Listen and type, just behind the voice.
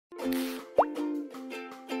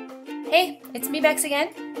Hey, it's me, Bex,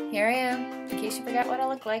 again. Here I am, in case you forgot what I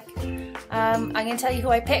look like. I'm going to tell you who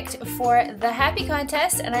I picked for the Happy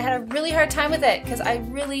Contest, and I had a really hard time with it because I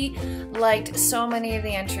really liked so many of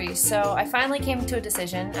the entries. So I finally came to a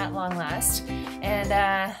decision at long last, and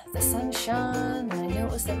the sun shone, and I knew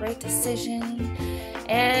it was the right decision.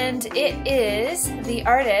 And it is the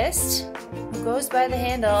artist who goes by the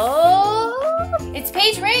handle, it's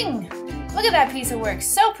Paige Ring. Look at that piece of work,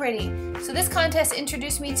 so pretty. So this contest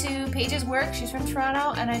introduced me to Paige's work. She's from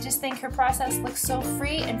Toronto, and I just think her process looks so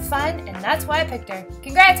free and fun, and that's why I picked her.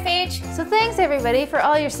 Congrats, Paige! So thanks everybody for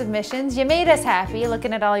all your submissions. You made us happy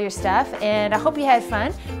looking at all your stuff, and I hope you had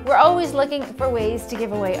fun. We're always looking for ways to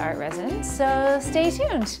give away art resin, so stay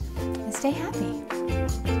tuned and stay happy.